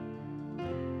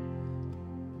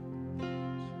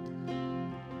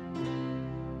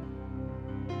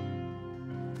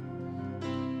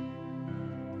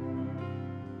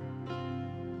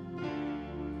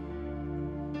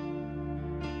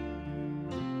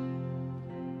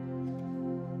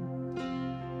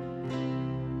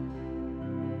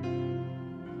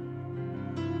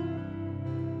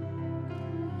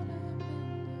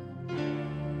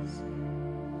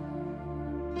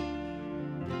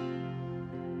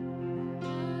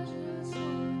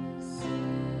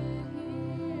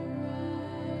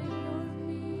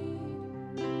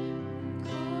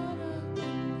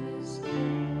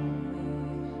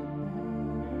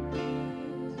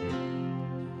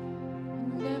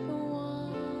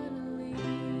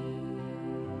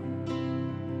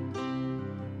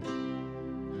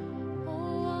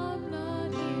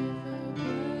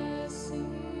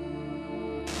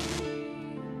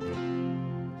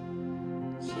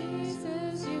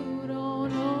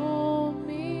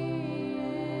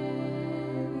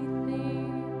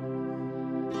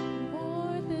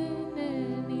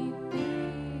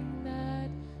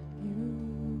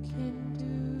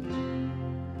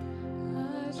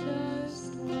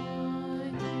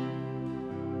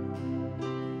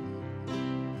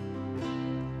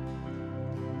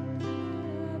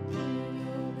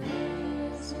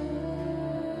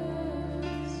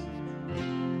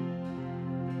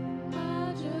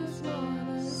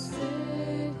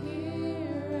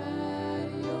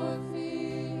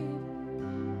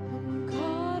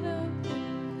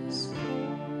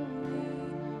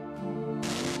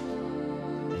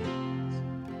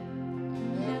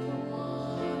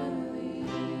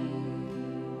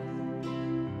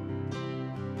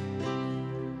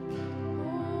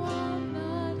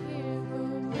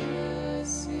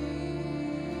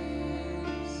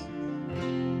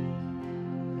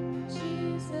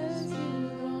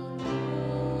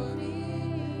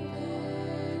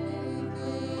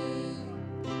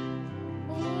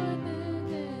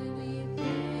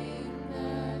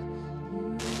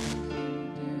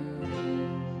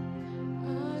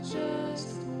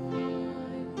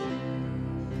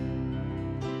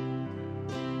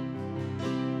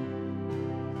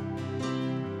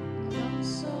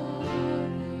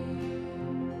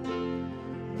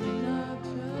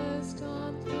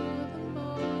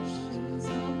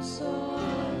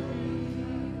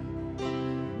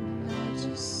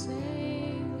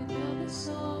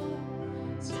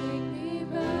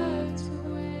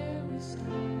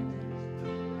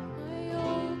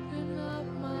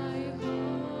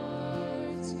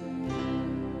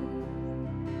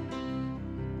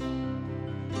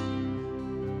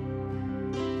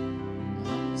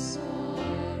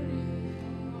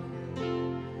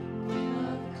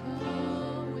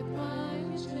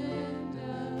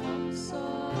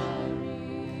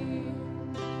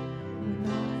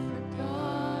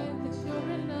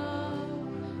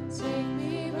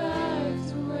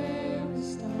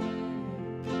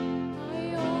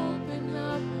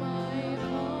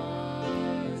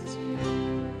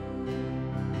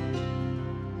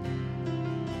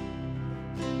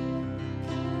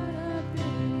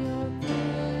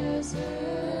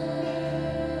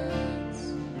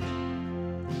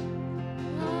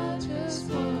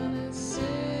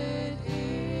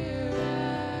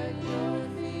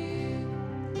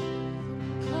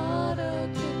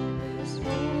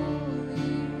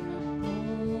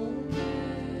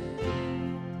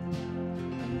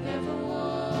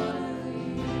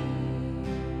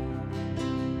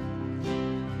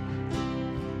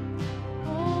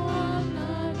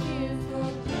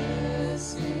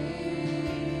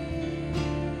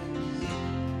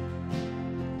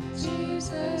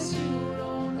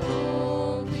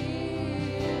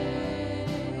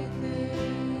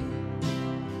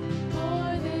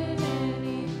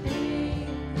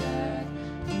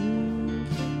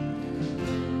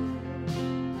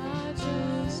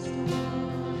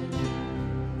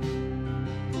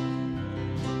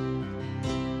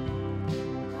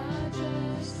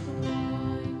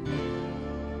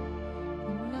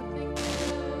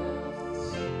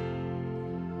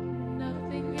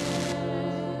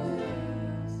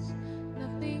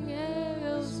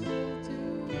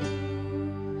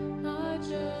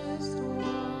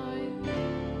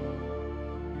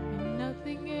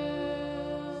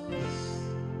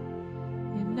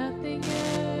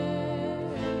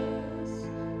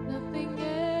 Nothing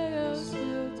else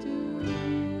will do.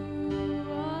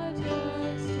 I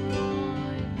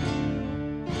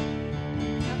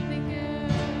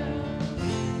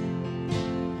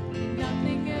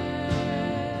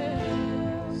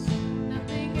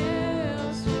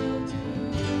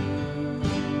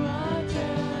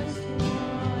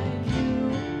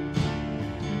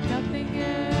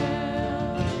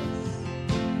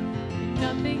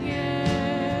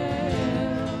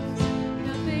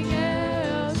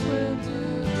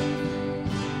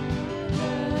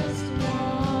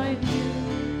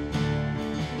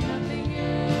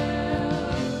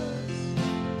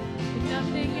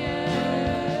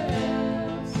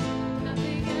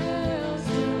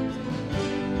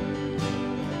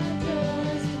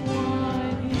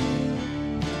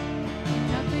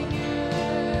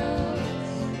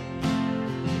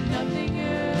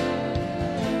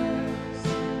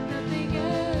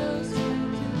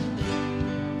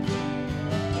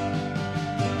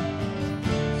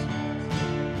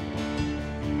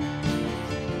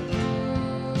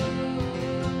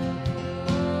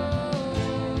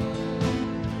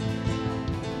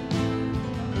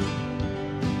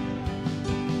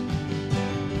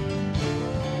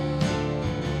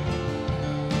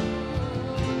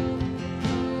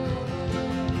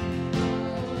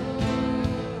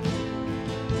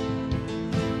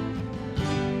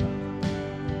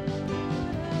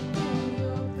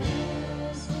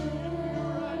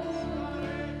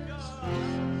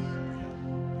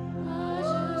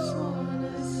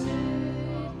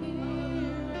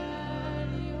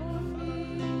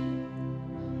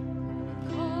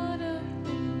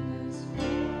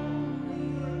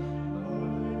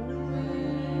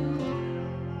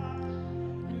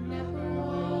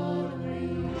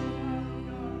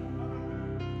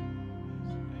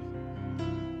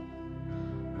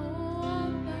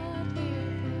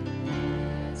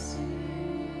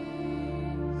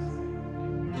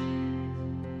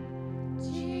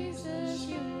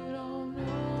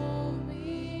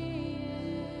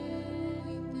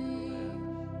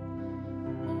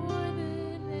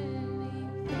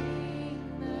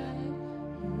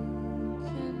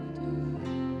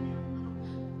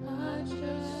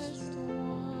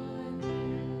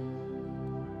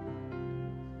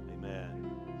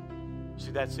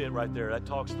See, that's it right there. That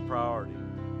talks the priority.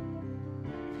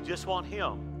 If you just want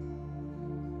Him,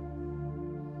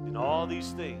 then all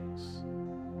these things,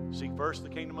 seek first the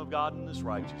kingdom of God and His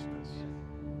righteousness,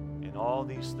 and all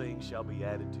these things shall be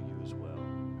added to you as well.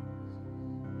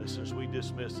 Listen, as we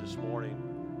dismiss this morning,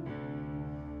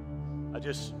 I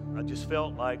just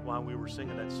felt like while we were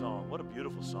singing that song, what a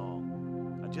beautiful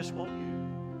song. I just want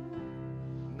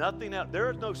you. Nothing else. There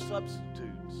are no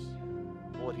substitutes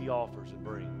for what He offers and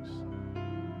brings.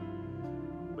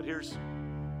 But here's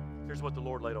what the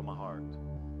Lord laid on my heart.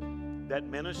 That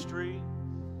ministry,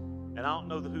 and I don't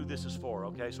know who this is for,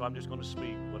 okay? So I'm just going to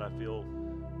speak what I feel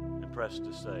impressed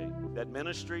to say. That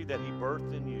ministry that He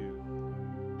birthed in you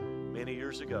many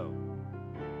years ago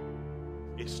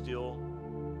is still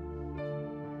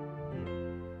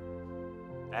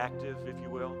active, if you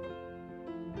will.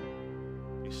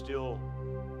 It's still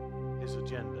His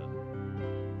agenda.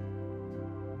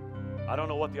 I don't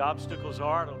know what the obstacles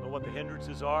are. I don't know what the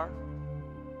hindrances are.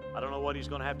 I don't know what He's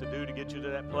going to have to do to get you to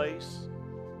that place.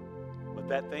 But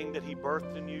that thing that He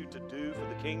birthed in you to do for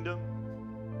the kingdom,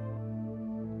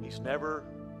 He's never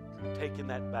taken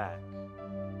that back.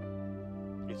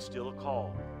 It's still a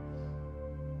call.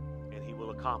 And He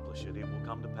will accomplish it. It will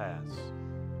come to pass.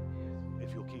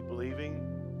 If you'll keep believing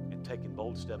and taking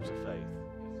bold steps of faith.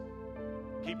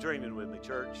 Keep dreaming with me,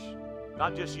 church.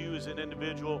 Not just you as an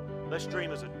individual. Let's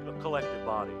dream as a collective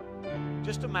body.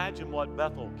 Just imagine what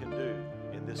Bethel can do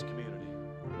in this community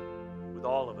with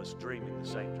all of us dreaming the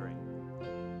same dream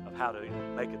of how to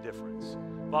make a difference.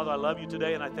 Father, I love you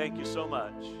today, and I thank you so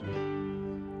much.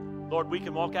 Lord, we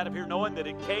can walk out of here knowing that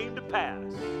it came to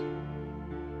pass.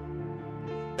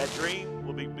 That dream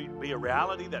will be a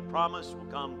reality. That promise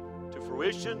will come to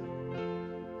fruition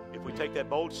if we take that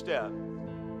bold step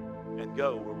and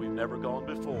go where we've never gone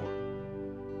before.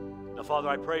 Now, Father,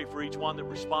 I pray for each one that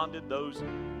responded, those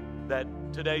that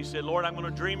today said, Lord, I'm going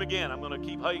to dream again. I'm going to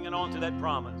keep hanging on to that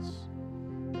promise.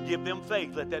 Give them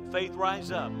faith. Let that faith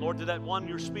rise up. Lord, to that one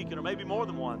you're speaking, or maybe more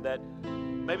than one, that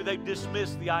maybe they've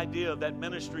dismissed the idea of that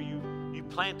ministry you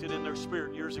planted in their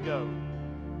spirit years ago.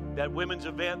 That women's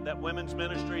event, that women's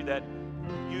ministry, that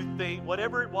youth thing,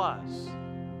 whatever it was,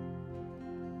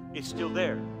 it's still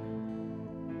there.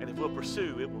 And if we'll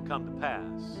pursue, it will come to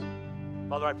pass.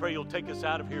 Father, I pray you'll take us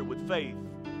out of here with faith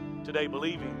today,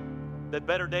 believing that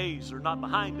better days are not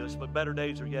behind us, but better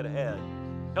days are yet ahead.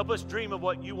 Help us dream of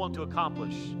what you want to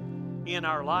accomplish in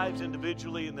our lives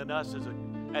individually, and then us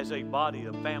as a body,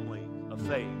 a family of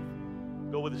faith.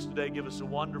 Go with us today. Give us a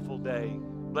wonderful day.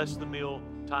 Bless the meal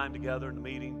time together in the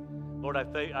meeting. Lord, I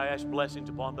ask blessings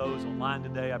upon those online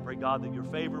today. I pray, God, that your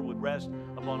favor would rest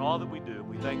upon all that we do.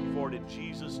 We thank you for it in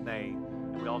Jesus' name.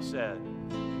 And we all said,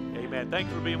 amen. Thank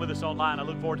you for being with us online. I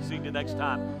look forward to seeing you next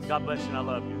time. God bless you, and I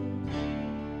love you.